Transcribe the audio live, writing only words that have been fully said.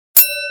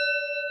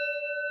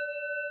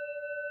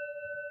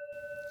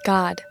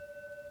God,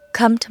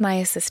 come to my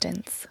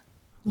assistance.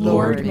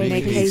 Lord,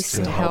 make haste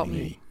to help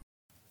me.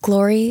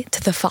 Glory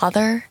to the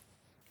Father,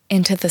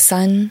 and to the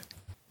Son,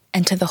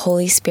 and to the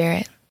Holy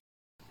Spirit.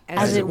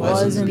 As it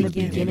was in the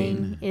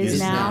beginning, is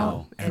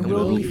now, and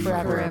will be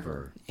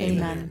forever.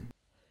 Amen.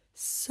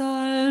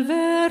 Salve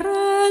Regina,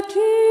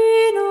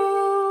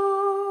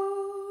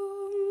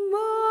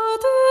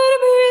 Mater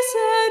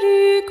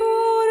misericordiae,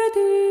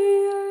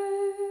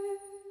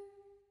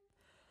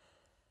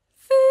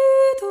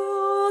 vita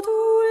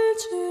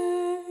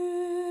dulcedo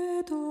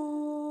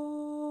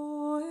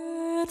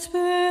et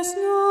spes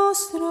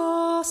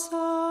nostra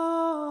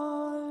salve.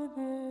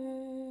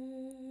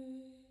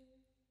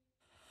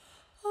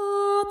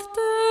 Ad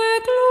te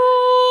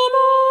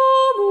clamamus,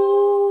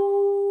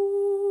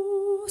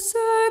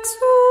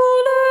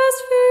 exules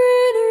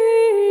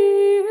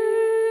filii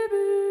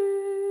Evi.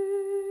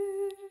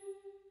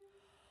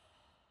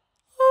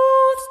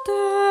 Ad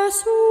te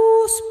suspiramus,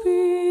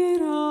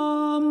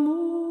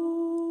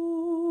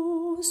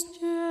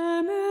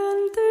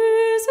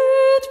 gementis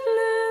et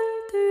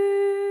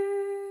plentis,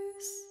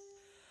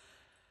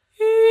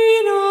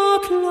 in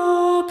ac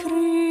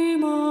lacrimarum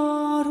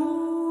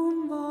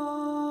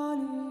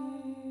vali.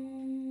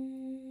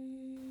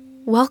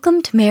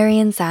 Welcome to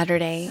Marian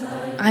Saturday.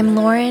 I'm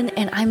Lauren,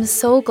 and I'm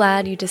so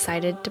glad you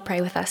decided to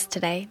pray with us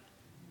today.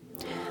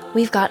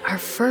 We've got our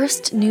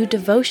first new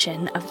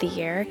devotion of the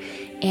year,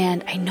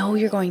 and I know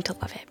you're going to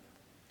love it.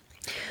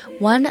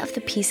 One of the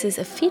pieces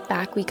of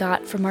feedback we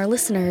got from our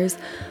listeners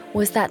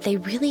was that they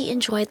really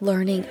enjoyed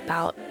learning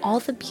about all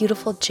the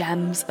beautiful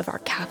gems of our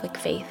Catholic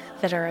faith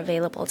that are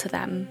available to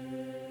them.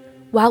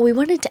 While we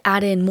wanted to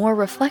add in more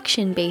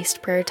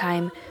reflection-based prayer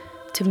time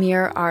to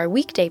mirror our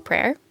weekday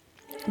prayer,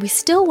 we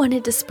still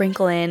wanted to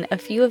sprinkle in a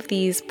few of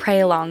these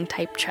pray-along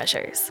type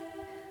treasures.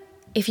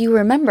 If you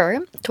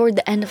remember, toward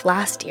the end of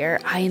last year,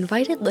 I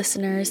invited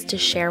listeners to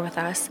share with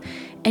us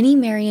any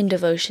Marian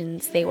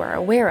devotions they were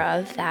aware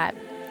of that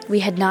we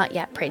had not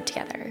yet prayed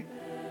together.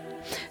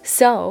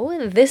 So,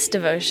 this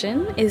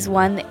devotion is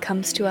one that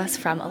comes to us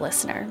from a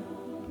listener.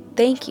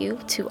 Thank you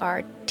to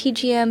our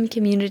TGM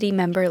community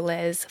member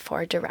Liz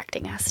for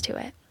directing us to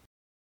it.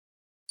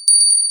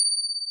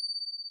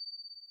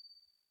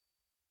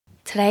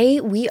 Today,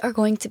 we are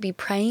going to be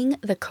praying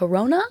the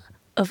Corona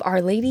of Our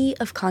Lady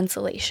of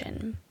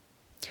Consolation.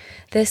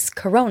 This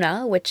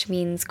Corona, which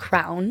means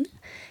crown,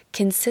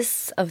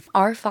 consists of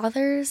Our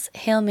Fathers,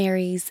 Hail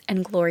Marys,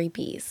 and Glory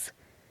Bees.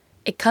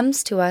 It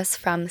comes to us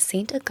from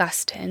St.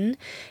 Augustine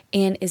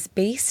and is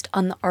based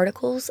on the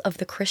articles of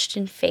the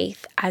Christian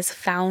faith as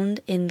found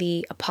in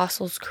the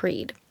Apostles'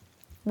 Creed,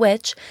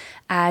 which,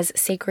 as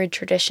sacred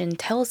tradition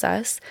tells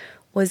us,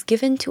 was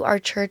given to our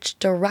church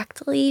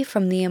directly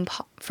from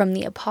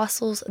the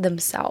apostles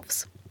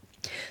themselves.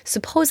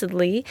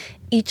 Supposedly,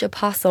 each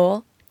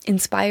apostle,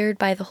 inspired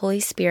by the Holy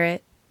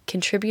Spirit,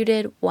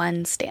 contributed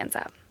one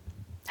stanza.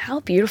 How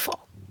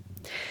beautiful!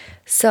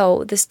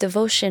 So, this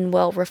devotion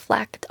will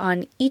reflect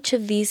on each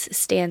of these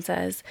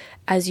stanzas,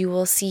 as you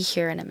will see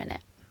here in a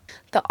minute.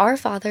 The Our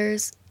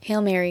Fathers,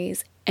 Hail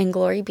Marys, and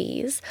Glory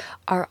Bees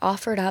are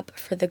offered up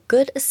for the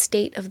good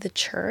estate of the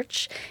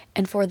Church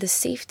and for the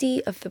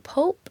safety of the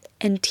Pope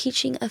and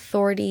teaching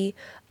authority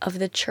of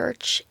the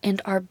Church and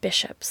our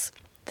bishops,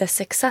 the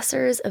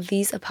successors of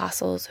these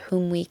apostles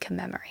whom we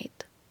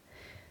commemorate.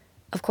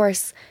 Of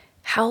course,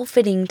 how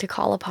fitting to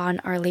call upon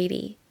Our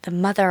Lady, the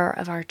Mother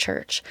of our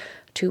Church,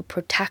 to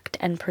protect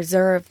and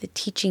preserve the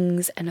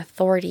teachings and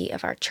authority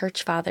of our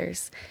Church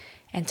Fathers,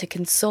 and to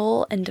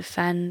console and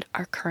defend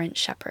our current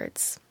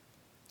shepherds.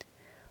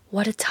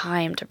 What a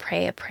time to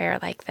pray a prayer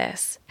like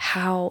this.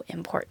 How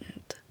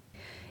important.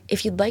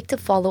 If you'd like to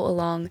follow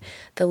along,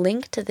 the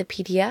link to the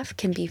PDF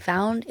can be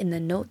found in the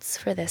notes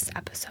for this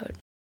episode.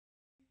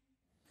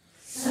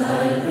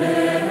 Salve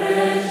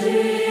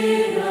Regina.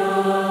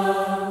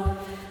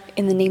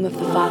 In the name of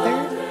the Father,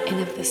 and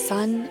of the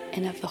Son,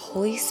 and of the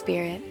Holy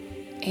Spirit.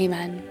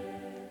 Amen.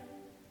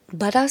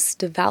 Let us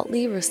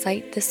devoutly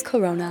recite this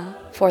Corona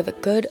for the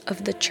good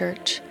of the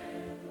Church,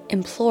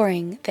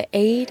 imploring the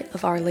aid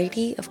of Our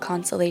Lady of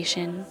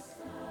Consolation,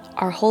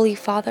 our Holy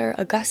Father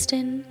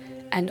Augustine,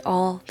 and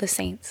all the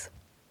saints.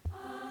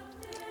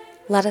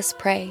 Let us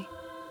pray.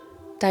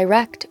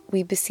 Direct,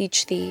 we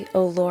beseech Thee,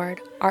 O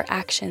Lord, our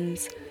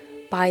actions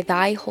by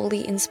Thy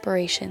holy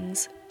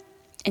inspirations,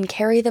 and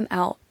carry them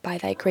out by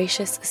Thy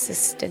gracious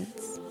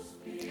assistance,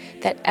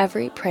 that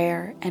every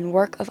prayer and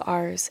work of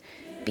ours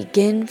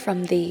begin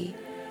from Thee,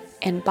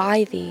 and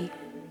by Thee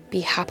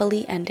be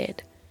happily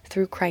ended,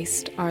 through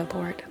Christ our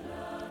Lord.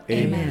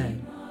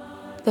 Amen.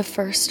 The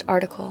first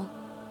article.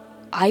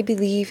 I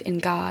believe in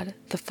God,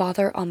 the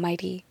Father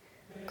Almighty,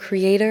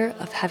 creator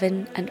of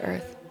heaven and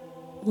earth.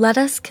 Let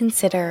us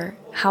consider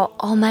how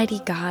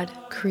Almighty God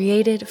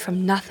created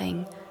from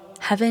nothing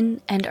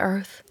heaven and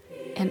earth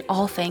and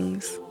all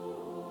things.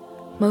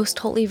 Most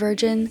Holy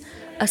Virgin,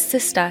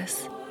 assist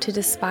us to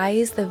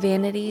despise the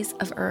vanities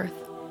of earth,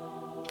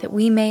 that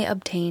we may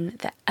obtain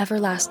the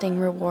everlasting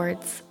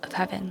rewards of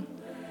heaven.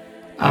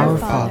 Our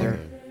Father,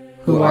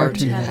 who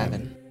art in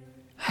heaven,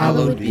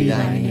 hallowed be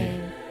thy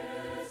name.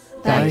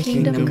 Thy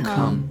kingdom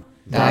come,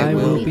 thy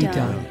will be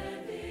done,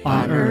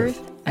 on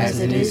earth as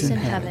it is in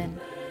heaven.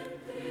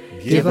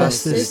 Give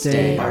us this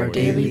day our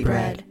daily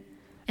bread,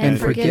 and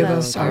forgive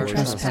us our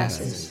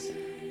trespasses,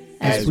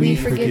 as we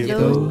forgive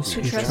those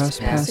who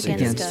trespass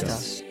against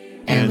us.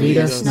 And lead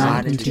us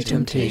not into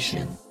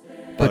temptation,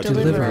 but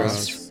deliver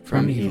us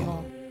from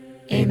evil.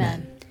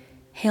 Amen.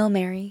 Hail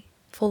Mary,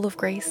 full of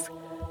grace,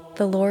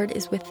 the Lord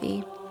is with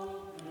thee.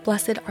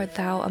 Blessed art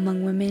thou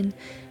among women,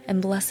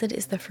 and blessed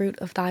is the fruit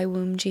of thy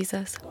womb,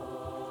 Jesus.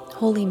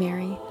 Holy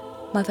Mary,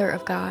 Mother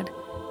of God,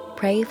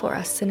 pray for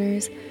us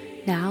sinners,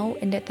 now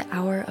and at the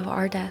hour of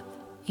our death.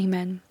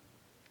 Amen.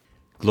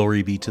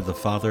 Glory be to the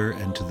Father,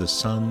 and to the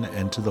Son,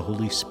 and to the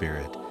Holy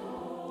Spirit,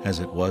 as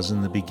it was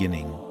in the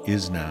beginning,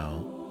 is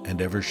now,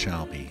 and ever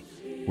shall be,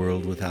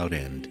 world without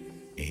end.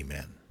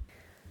 Amen.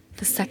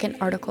 The second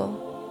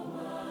article.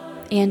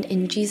 And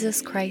in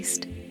Jesus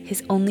Christ,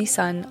 his only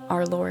Son,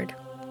 our Lord.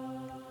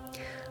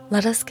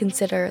 Let us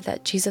consider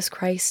that Jesus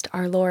Christ,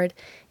 our Lord,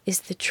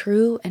 is the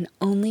true and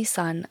only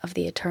Son of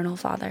the Eternal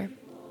Father.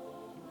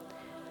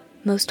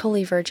 Most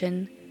Holy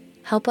Virgin,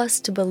 help us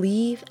to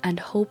believe and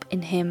hope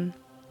in him,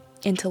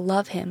 and to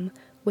love him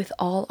with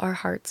all our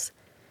hearts,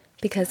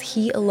 because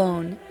he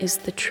alone is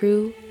the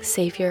true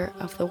Savior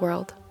of the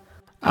world.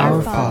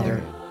 Our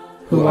Father,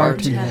 who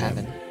art in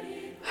heaven,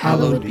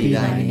 hallowed be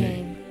thy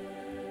name.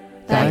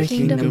 Thy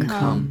kingdom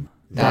come,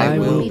 thy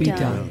will be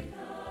done,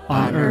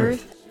 on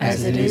earth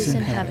as it is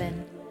in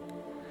heaven.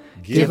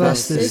 Give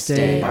us this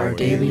day our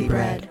daily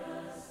bread,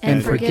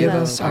 and forgive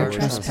us our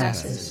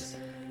trespasses,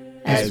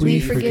 as we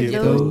forgive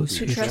those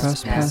who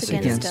trespass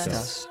against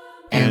us.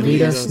 And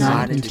lead us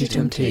not into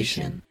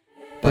temptation,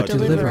 but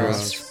deliver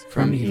us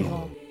from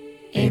evil.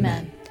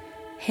 Amen.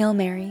 Hail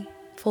Mary,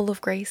 full of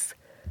grace,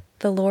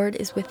 the Lord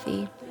is with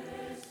thee.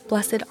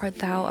 Blessed art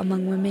thou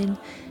among women,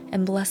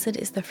 and blessed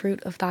is the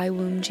fruit of thy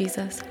womb,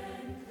 Jesus.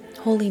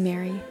 Holy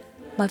Mary,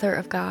 Mother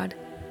of God,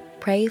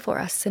 pray for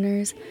us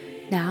sinners,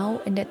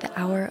 now and at the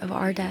hour of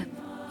our death.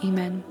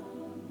 Amen.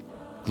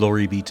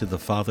 Glory be to the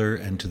Father,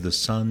 and to the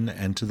Son,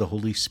 and to the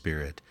Holy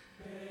Spirit,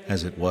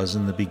 as it was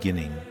in the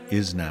beginning,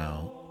 is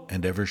now,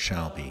 and ever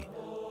shall be,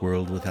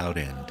 world without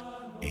end.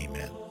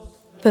 Amen.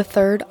 The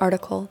third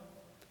article.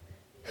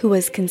 Who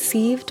was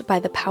conceived by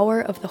the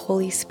power of the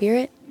Holy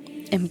Spirit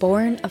and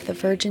born of the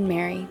Virgin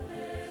Mary.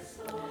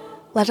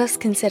 Let us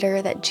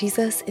consider that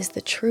Jesus is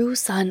the true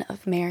Son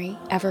of Mary,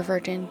 ever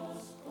virgin.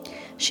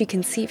 She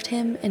conceived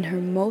him in her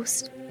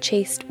most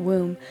chaste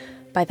womb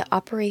by the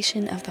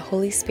operation of the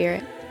Holy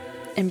Spirit,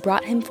 and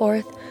brought him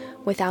forth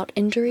without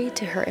injury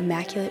to her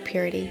immaculate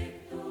purity.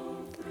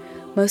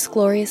 Most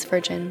glorious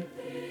Virgin,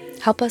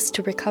 help us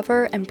to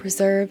recover and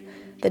preserve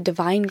the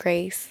divine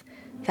grace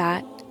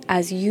that,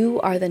 as you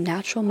are the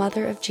natural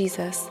mother of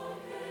Jesus,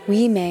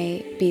 we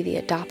may be the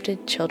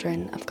adopted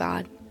children of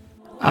God.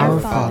 Our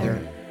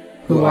Father,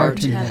 who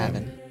art in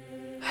heaven,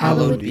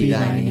 hallowed be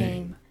thy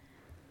name.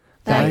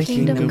 Thy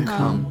kingdom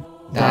come,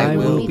 thy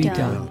will be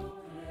done,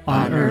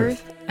 on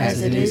earth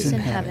as it is in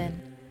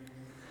heaven.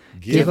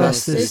 Give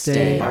us this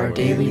day our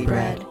daily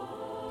bread,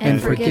 and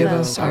forgive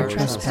us our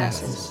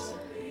trespasses,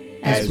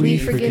 as we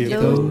forgive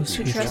those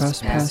who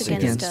trespass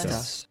against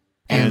us.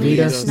 And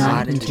lead us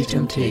not into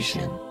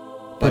temptation,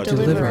 but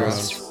deliver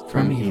us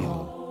from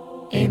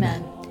evil.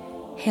 Amen.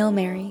 Hail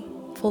Mary,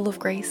 full of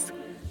grace,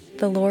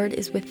 the Lord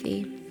is with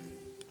thee.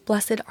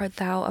 Blessed art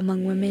thou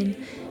among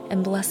women,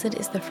 and blessed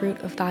is the fruit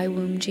of thy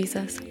womb,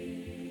 Jesus.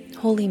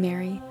 Holy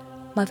Mary,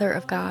 Mother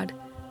of God,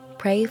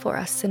 pray for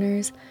us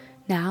sinners,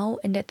 now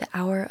and at the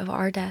hour of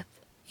our death.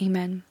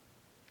 Amen.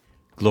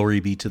 Glory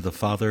be to the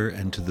Father,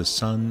 and to the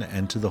Son,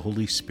 and to the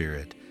Holy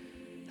Spirit,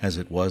 as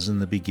it was in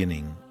the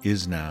beginning,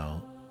 is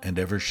now, and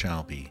ever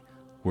shall be,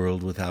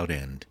 world without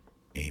end.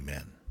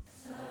 Amen.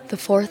 The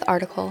fourth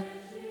article.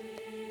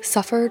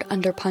 Suffered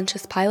under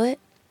Pontius Pilate,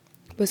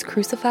 was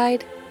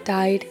crucified,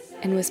 died,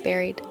 and was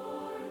buried.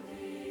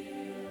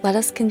 Let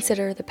us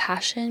consider the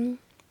passion,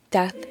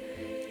 death,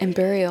 and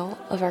burial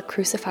of our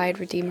crucified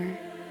Redeemer,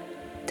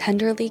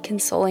 tenderly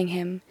consoling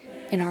him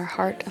in our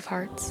heart of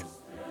hearts.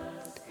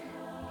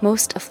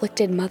 Most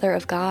afflicted Mother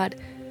of God,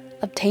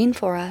 obtain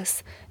for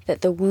us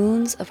that the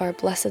wounds of our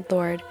blessed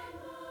Lord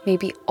may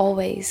be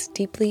always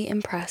deeply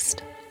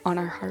impressed on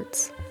our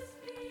hearts.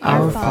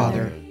 Our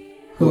Father,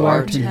 who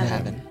art in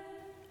heaven,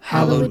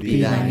 hallowed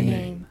be thy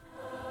name.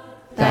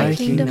 Thy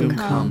kingdom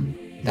come,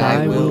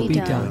 thy will be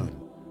done,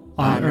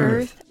 on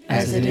earth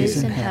as it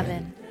is in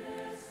heaven.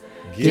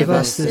 Give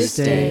us this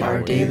day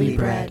our daily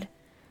bread,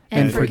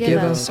 and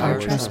forgive us our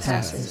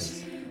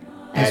trespasses,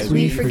 as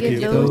we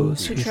forgive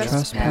those who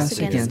trespass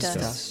against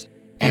us.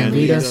 And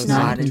lead us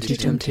not into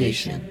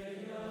temptation,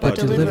 but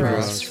deliver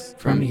us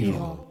from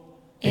evil.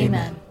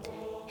 Amen.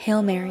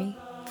 Hail Mary,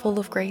 full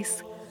of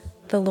grace,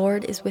 the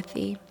Lord is with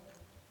thee.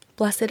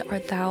 Blessed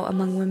art thou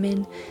among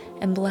women,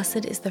 and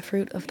blessed is the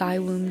fruit of thy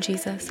womb,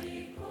 Jesus.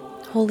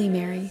 Holy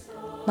Mary,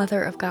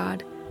 Mother of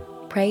God,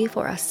 pray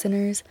for us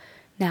sinners,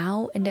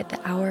 now and at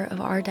the hour of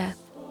our death.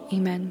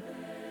 Amen.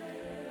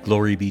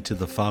 Glory be to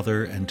the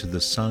Father, and to the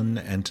Son,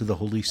 and to the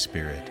Holy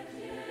Spirit,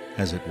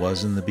 as it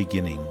was in the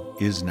beginning,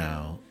 is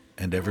now,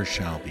 and ever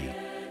shall be,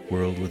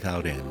 world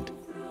without end.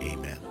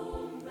 Amen.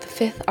 The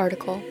fifth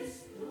article.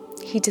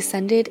 He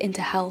descended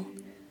into hell.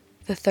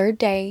 The third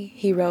day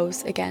he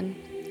rose again.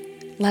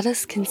 Let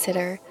us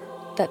consider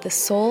that the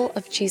soul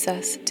of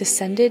Jesus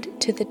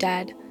descended to the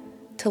dead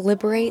to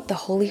liberate the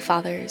Holy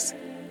Fathers,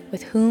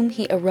 with whom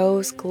he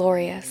arose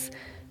glorious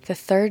the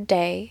third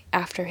day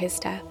after his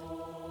death.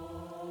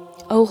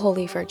 O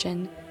Holy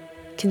Virgin,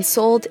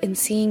 consoled in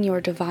seeing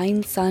your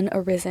divine Son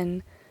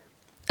arisen,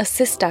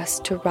 assist us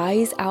to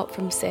rise out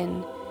from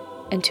sin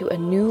and to a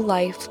new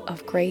life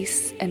of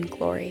grace and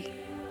glory.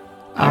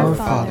 Our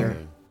Father,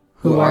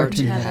 who art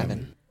in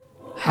heaven,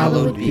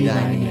 hallowed be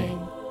thy name.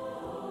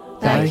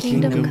 Thy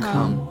kingdom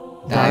come,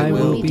 thy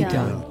will be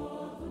done,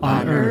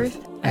 on earth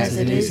as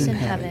it is in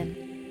heaven.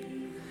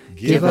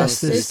 Give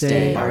us this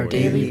day our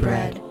daily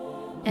bread,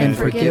 and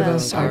forgive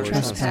us our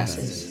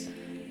trespasses,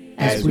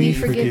 as we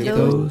forgive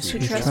those who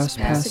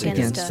trespass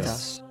against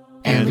us.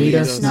 And lead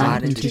us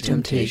not into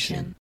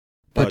temptation,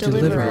 but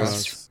deliver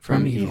us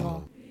from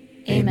evil.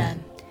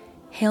 Amen.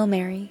 Hail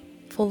Mary,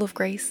 full of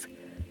grace,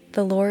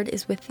 the Lord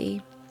is with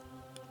thee.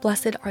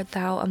 Blessed art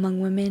thou among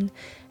women,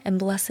 and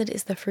blessed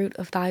is the fruit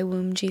of thy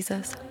womb,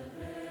 Jesus.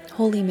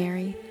 Holy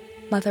Mary,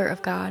 Mother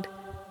of God,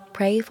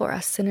 pray for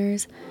us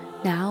sinners,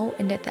 now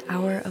and at the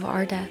hour of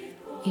our death.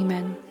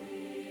 Amen.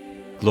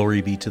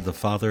 Glory be to the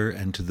Father,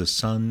 and to the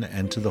Son,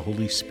 and to the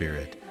Holy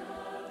Spirit,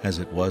 as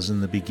it was in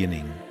the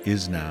beginning,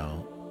 is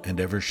now, and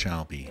ever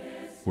shall be,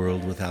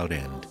 world without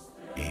end.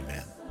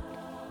 Amen.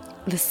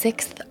 The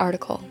sixth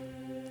article.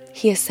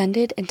 He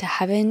ascended into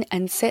heaven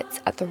and sits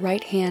at the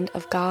right hand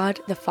of God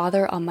the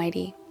Father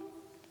Almighty.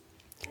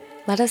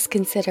 Let us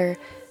consider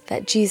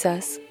that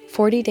Jesus,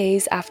 40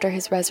 days after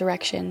his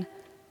resurrection,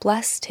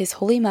 blessed his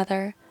Holy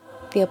Mother,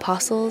 the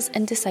apostles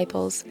and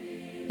disciples,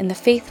 and the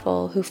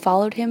faithful who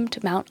followed him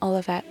to Mount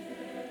Olivet,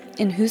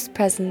 in whose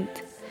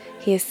presence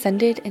he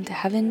ascended into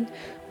heaven,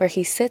 where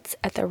he sits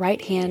at the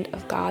right hand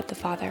of God the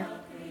Father.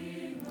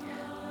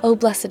 O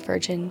Blessed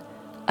Virgin,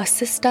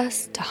 assist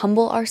us to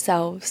humble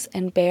ourselves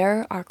and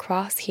bear our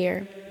cross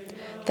here,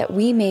 that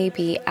we may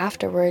be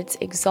afterwards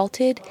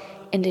exalted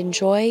and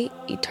enjoy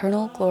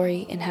eternal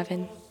glory in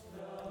heaven.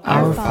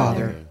 Our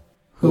Father,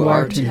 who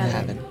art in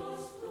heaven,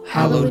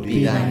 hallowed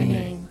be thy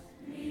name.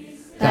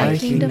 Thy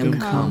kingdom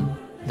come,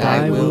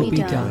 thy will be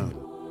done,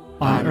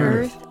 on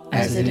earth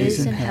as it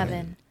is in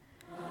heaven.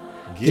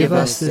 Give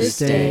us this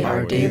day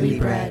our daily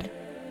bread,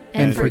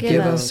 and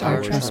forgive us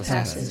our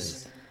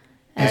trespasses,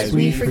 as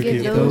we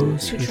forgive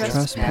those who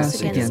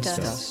trespass against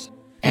us.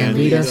 And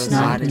lead us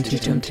not into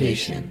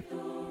temptation,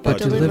 but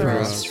deliver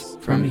us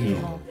from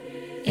evil.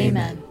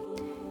 Amen.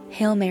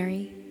 Hail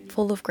Mary,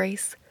 full of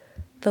grace,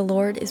 the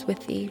Lord is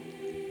with thee.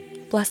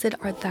 Blessed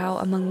art thou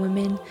among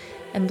women,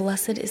 and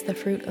blessed is the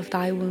fruit of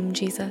thy womb,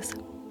 Jesus.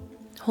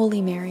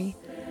 Holy Mary,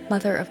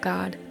 Mother of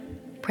God,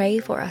 pray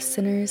for us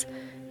sinners,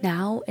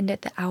 now and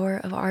at the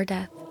hour of our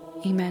death.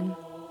 Amen.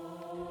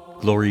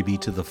 Glory be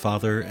to the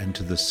Father, and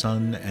to the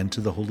Son, and to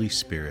the Holy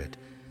Spirit,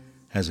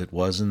 as it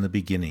was in the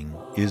beginning,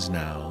 is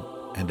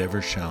now, and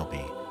ever shall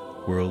be,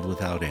 world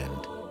without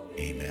end.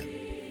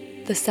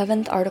 Amen. The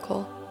seventh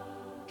article.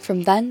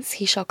 From thence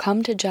he shall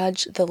come to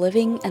judge the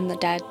living and the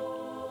dead.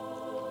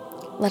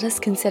 Let us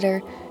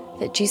consider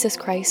that Jesus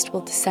Christ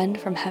will descend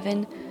from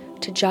heaven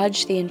to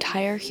judge the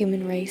entire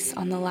human race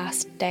on the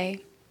last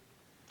day.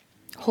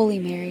 Holy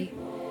Mary,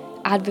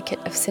 Advocate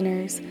of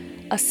sinners,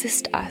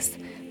 assist us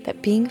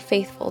that being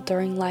faithful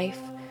during life,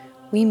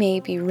 we may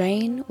be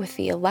reign with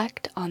the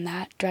elect on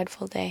that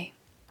dreadful day.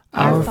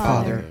 Our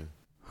Father,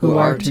 who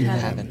art in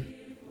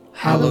heaven,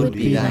 hallowed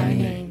be thy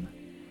name.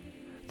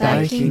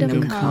 Thy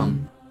kingdom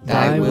come,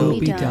 thy will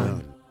be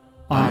done,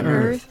 on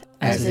earth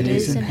as it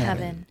is in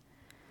heaven.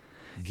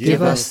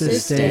 Give us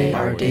this day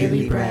our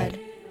daily bread,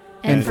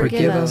 and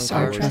forgive us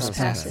our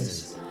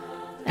trespasses,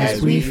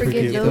 as we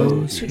forgive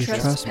those who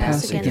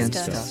trespass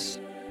against us.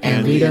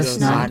 And lead us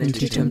not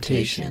into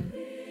temptation,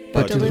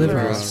 but deliver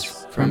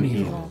us from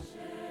evil.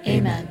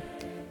 Amen.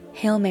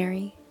 Hail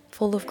Mary,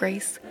 full of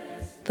grace,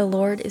 the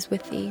Lord is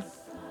with thee.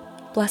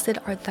 Blessed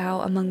art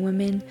thou among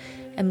women,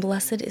 and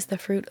blessed is the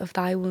fruit of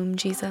thy womb,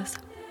 Jesus.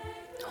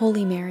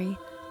 Holy Mary,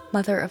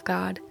 Mother of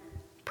God,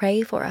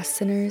 pray for us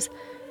sinners,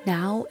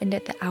 now and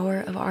at the hour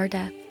of our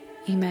death.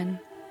 Amen.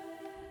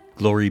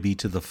 Glory be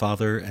to the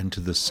Father, and to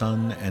the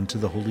Son, and to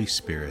the Holy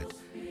Spirit,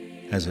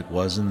 as it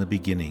was in the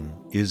beginning,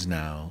 is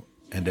now,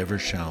 and ever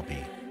shall be,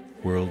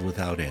 world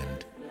without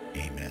end.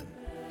 Amen.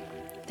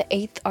 The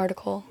eighth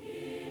article.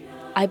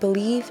 I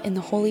believe in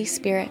the Holy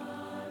Spirit.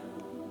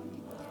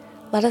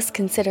 Let us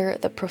consider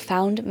the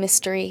profound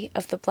mystery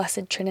of the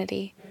Blessed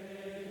Trinity,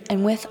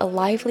 and with a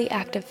lively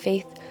act of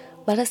faith,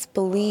 let us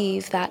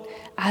believe that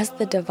as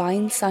the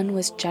divine Son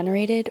was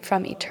generated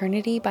from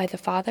eternity by the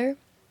Father,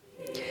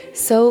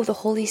 so the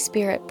Holy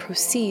Spirit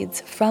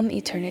proceeds from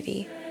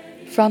eternity,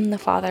 from the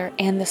Father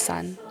and the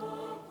Son,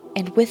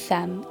 and with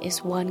them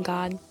is one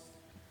God.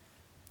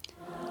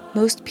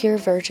 Most pure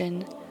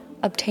Virgin,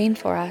 obtain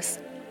for us,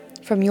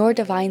 from your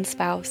divine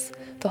spouse,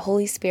 the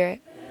Holy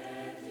Spirit,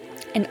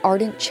 and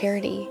ardent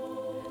charity,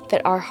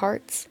 that our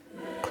hearts,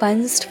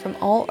 cleansed from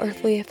all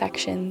earthly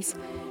affections,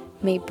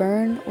 may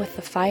burn with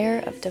the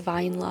fire of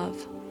divine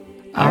love.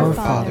 Our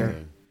Father,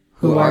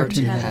 who art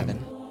in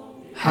heaven,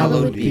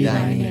 hallowed be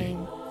thy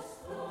name.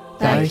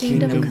 Thy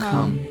kingdom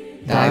come,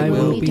 thy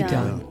will be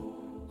done,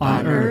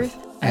 on earth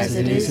as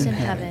it is in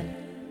heaven.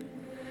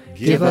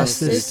 Give us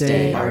this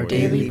day our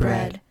daily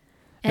bread,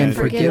 and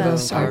forgive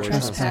us our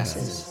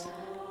trespasses,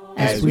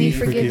 as we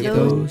forgive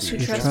those who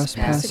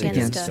trespass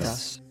against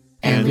us.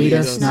 And lead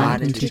us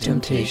not into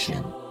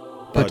temptation,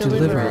 but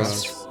deliver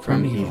us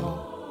from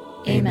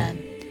evil. Amen.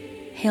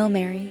 Hail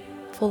Mary,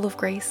 full of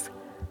grace,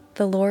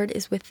 the Lord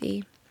is with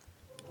thee.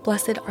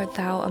 Blessed art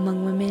thou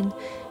among women,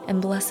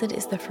 and blessed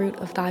is the fruit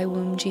of thy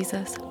womb,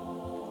 Jesus.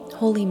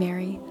 Holy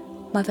Mary,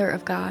 Mother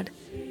of God,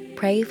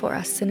 pray for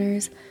us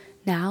sinners,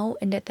 now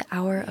and at the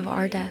hour of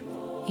our death.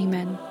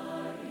 Amen.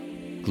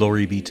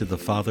 Glory be to the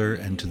Father,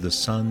 and to the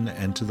Son,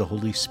 and to the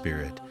Holy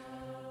Spirit,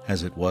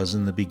 as it was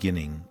in the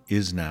beginning,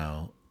 is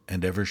now,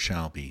 and ever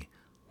shall be,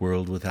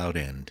 world without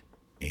end.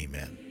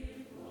 Amen.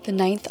 The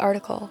ninth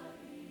article,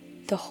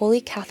 the Holy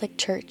Catholic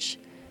Church,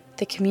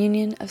 the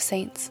communion of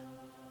saints.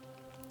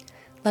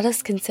 Let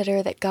us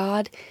consider that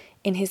God,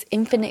 in his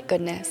infinite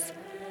goodness,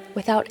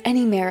 without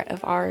any merit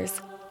of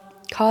ours,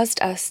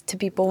 caused us to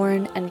be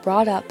born and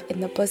brought up in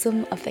the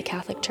bosom of the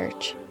Catholic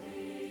Church.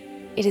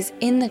 It is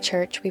in the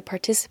Church we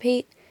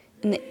participate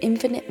in the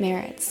infinite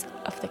merits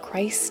of the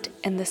Christ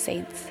and the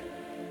saints.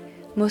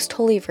 Most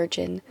Holy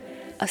Virgin,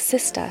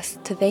 assist us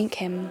to thank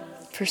him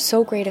for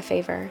so great a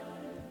favor,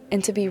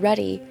 and to be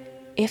ready,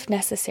 if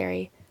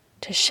necessary,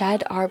 to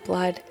shed our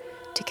blood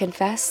to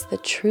confess the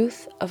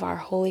truth of our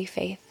holy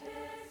faith.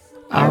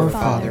 Our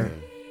Father,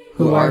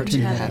 who art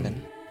in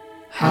heaven,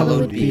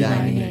 hallowed be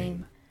thy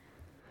name.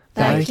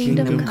 Thy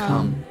kingdom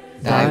come,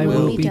 thy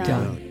will be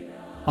done,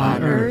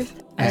 on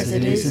earth as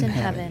it is in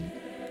heaven.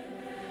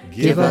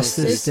 Give us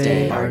this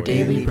day our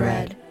daily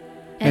bread,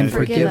 and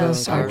forgive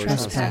us our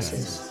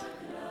trespasses,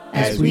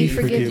 as we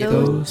forgive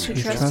those who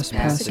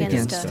trespass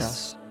against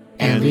us.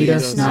 And lead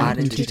us not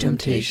into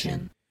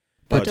temptation,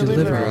 but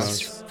deliver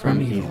us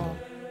from evil.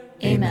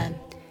 Amen.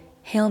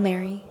 Hail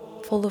Mary,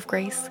 full of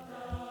grace,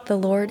 the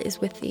Lord is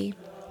with thee.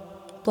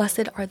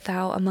 Blessed art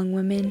thou among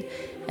women,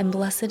 and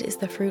blessed is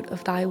the fruit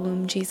of thy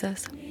womb,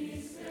 Jesus.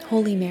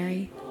 Holy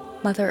Mary,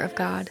 Mother of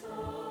God,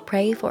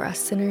 pray for us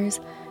sinners,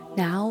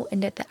 now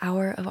and at the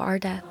hour of our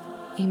death.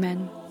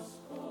 Amen.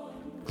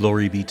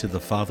 Glory be to the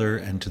Father,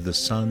 and to the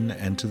Son,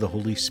 and to the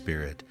Holy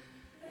Spirit,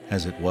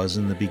 as it was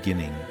in the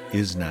beginning,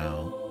 is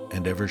now,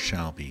 and ever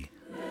shall be,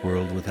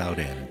 world without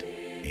end.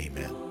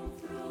 Amen.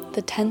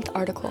 The 10th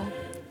article,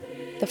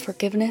 the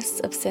forgiveness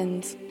of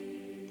sins.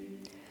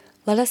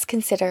 Let us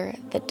consider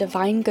that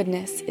divine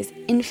goodness is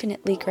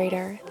infinitely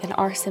greater than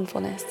our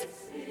sinfulness,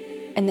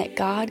 and that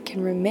God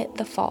can remit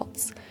the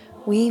faults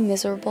we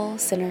miserable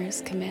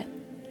sinners commit.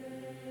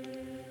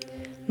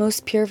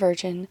 Most pure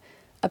Virgin,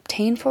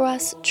 obtain for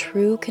us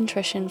true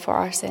contrition for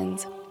our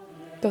sins,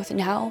 both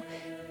now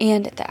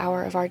and at the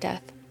hour of our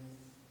death,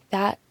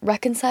 that,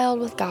 reconciled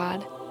with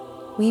God,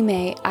 we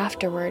may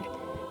afterward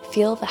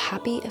feel the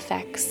happy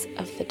effects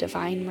of the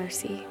divine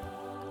mercy.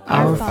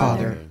 Our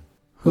Father,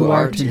 who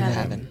art in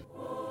heaven,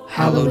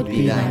 hallowed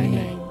be thy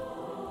name.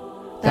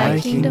 Thy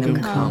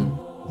kingdom come,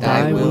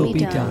 thy will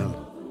be done,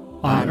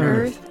 on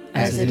earth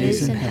as it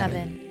is in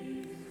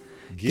heaven.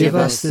 Give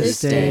us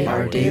this day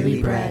our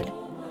daily bread,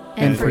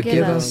 and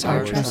forgive us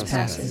our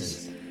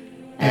trespasses,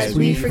 as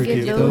we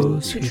forgive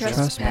those who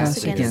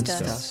trespass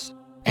against us.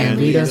 And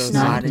lead us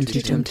not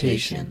into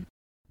temptation,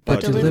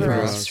 but deliver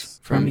us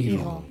from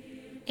evil.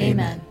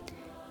 Amen.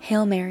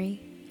 Hail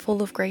Mary,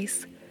 full of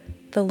grace,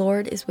 the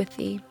Lord is with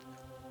thee.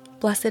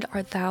 Blessed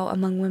art thou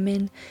among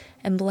women,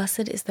 and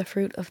blessed is the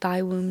fruit of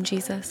thy womb,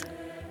 Jesus.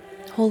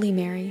 Holy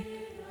Mary,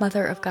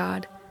 Mother of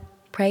God,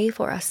 pray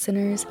for us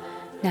sinners,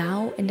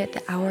 now and at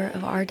the hour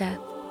of our death.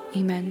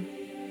 Amen.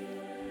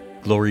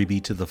 Glory be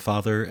to the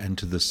Father, and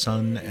to the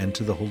Son, and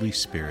to the Holy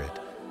Spirit,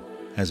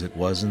 as it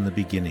was in the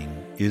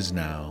beginning, is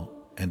now,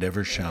 and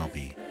ever shall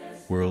be,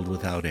 world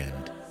without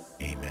end.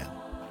 Amen.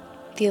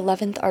 The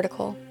 11th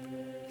article,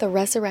 the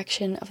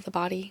resurrection of the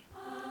body.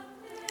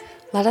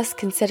 Let us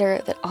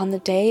consider that on the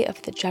day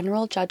of the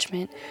general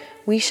judgment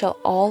we shall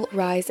all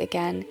rise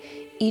again,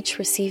 each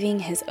receiving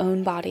his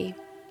own body.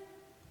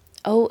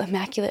 O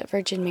Immaculate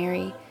Virgin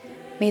Mary,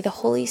 may the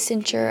holy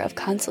cincture of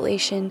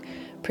consolation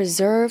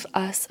preserve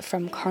us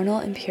from carnal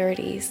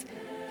impurities,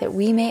 that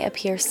we may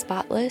appear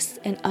spotless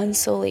and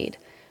unsullied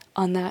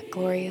on that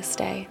glorious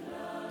day.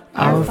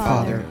 Our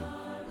Father,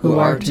 who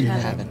art in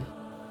heaven,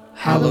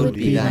 hallowed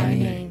be thy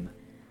name.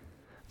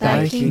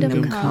 Thy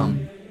kingdom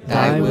come,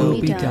 thy will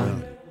be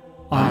done,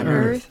 on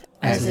earth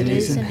as it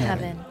is in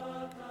heaven.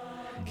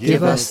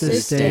 Give us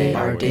this day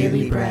our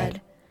daily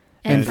bread,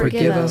 and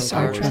forgive us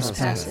our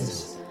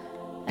trespasses,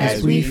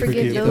 as we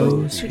forgive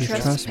those who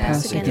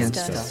trespass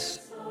against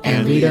us.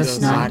 And lead us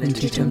not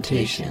into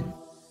temptation,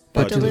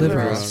 but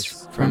deliver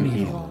us from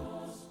evil.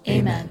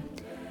 Amen.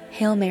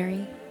 Hail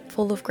Mary,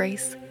 full of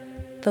grace,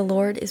 the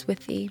Lord is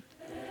with thee.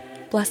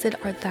 Blessed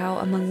art thou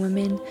among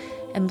women,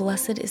 and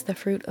blessed is the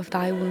fruit of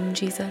thy womb,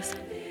 Jesus.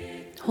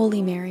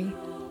 Holy Mary,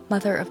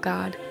 Mother of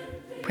God,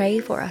 pray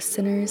for us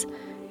sinners,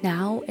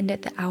 now and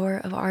at the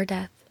hour of our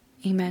death.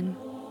 Amen.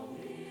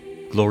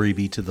 Glory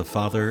be to the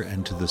Father,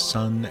 and to the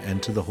Son,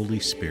 and to the Holy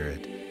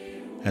Spirit,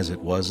 as it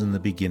was in the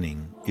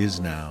beginning, is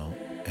now,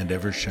 and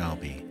ever shall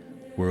be,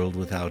 world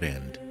without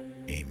end.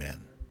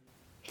 Amen.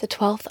 The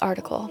 12th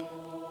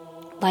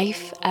article,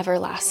 Life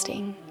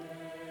Everlasting.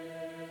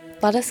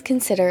 Let us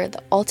consider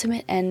the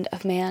ultimate end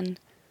of man,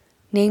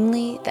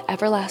 namely the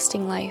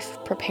everlasting life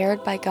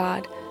prepared by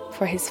God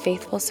for his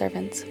faithful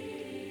servants.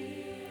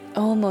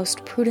 O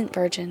most prudent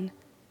Virgin,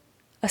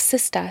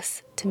 assist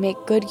us to make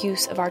good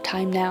use of our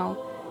time now,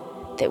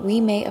 that we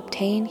may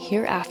obtain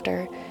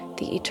hereafter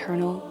the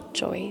eternal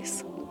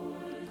joys.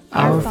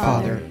 Our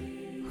Father,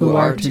 who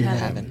art in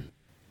heaven,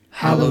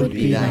 hallowed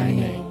be thy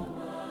name.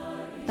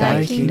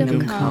 Thy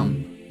kingdom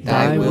come,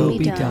 thy will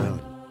be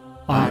done,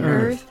 on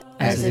earth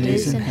as it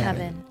is in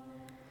heaven.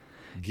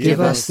 Give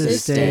us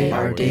this day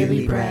our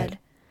daily bread,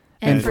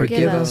 and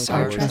forgive us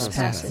our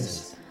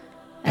trespasses,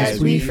 as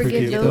we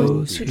forgive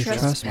those who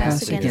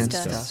trespass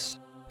against us.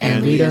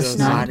 And lead us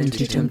not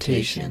into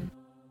temptation,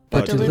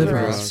 but deliver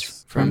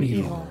us from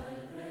evil.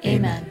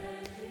 Amen.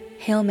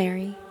 Hail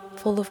Mary,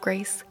 full of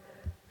grace,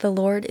 the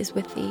Lord is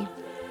with thee.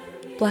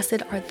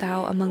 Blessed art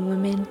thou among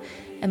women,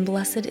 and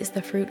blessed is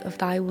the fruit of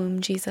thy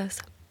womb,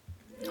 Jesus.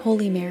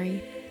 Holy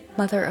Mary,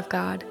 Mother of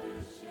God,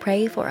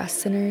 pray for us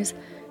sinners,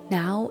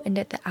 now and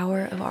at the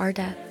hour of our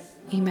death.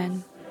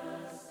 Amen.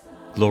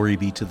 Glory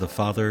be to the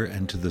Father,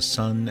 and to the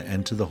Son,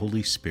 and to the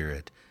Holy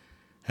Spirit,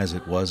 as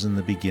it was in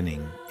the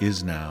beginning,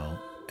 is now,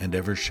 and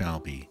ever shall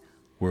be,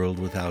 world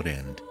without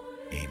end.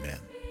 Amen.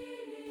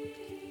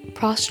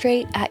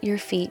 Prostrate at your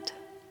feet,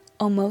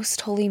 O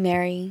most holy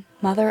Mary,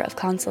 Mother of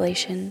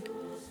Consolation,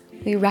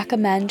 we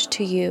recommend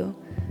to you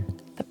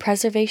the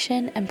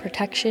preservation and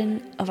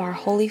protection of our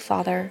Holy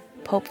Father,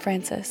 Pope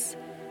Francis,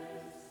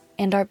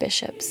 and our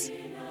bishops.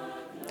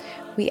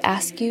 We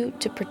ask you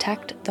to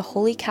protect the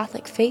Holy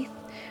Catholic faith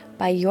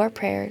by your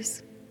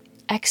prayers,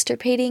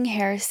 extirpating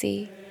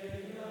heresy,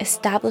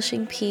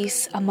 establishing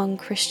peace among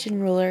Christian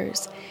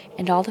rulers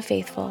and all the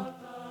faithful,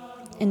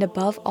 and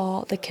above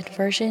all the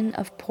conversion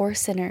of poor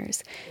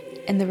sinners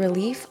and the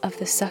relief of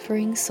the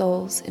suffering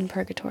souls in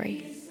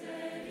purgatory.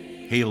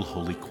 Hail,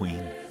 Holy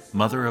Queen,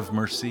 Mother of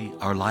mercy,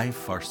 our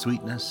life, our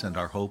sweetness, and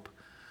our hope.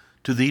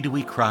 To thee do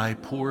we cry,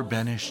 poor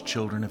banished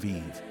children of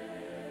Eve.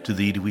 To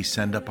thee do we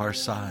send up our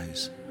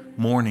sighs,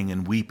 mourning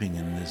and weeping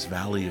in this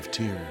valley of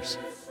tears.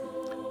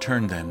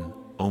 Turn then,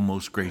 O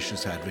most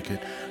gracious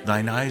Advocate,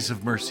 thine eyes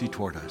of mercy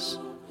toward us,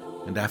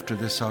 and after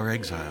this our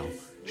exile,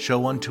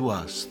 show unto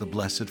us the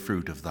blessed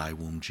fruit of thy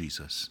womb,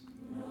 Jesus.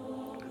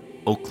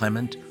 O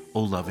clement,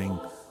 O loving,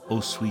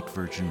 O sweet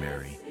Virgin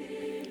Mary,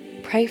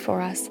 Pray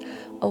for us,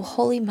 O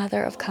Holy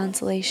Mother of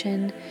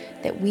Consolation,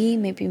 that we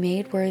may be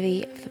made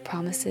worthy of the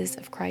promises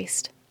of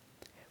Christ.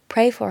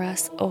 Pray for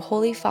us, O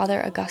Holy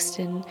Father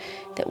Augustine,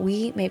 that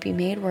we may be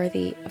made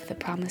worthy of the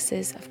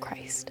promises of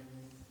Christ.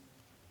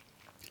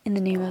 In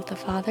the name of the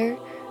Father,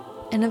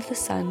 and of the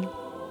Son,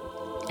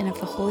 and of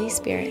the Holy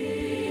Spirit.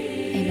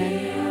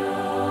 Amen.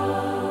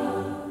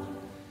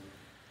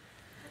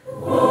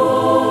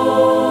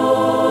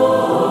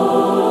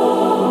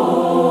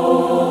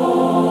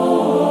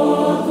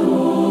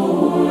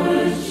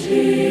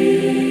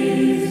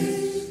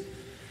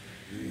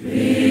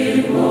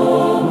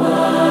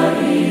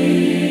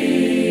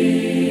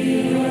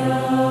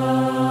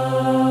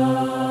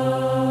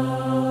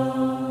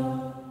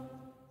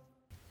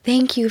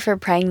 Thank you for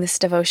praying this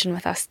devotion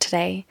with us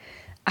today.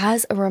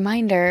 As a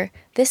reminder,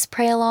 this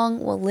pray-along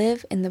will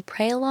live in the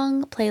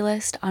pray-along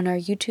playlist on our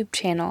YouTube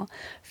channel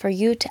for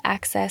you to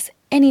access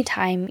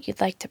anytime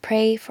you'd like to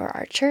pray for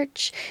our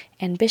church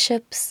and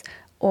bishops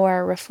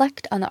or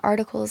reflect on the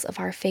articles of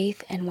our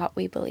faith and what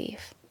we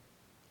believe.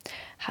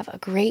 Have a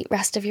great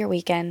rest of your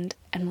weekend,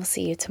 and we'll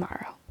see you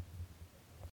tomorrow.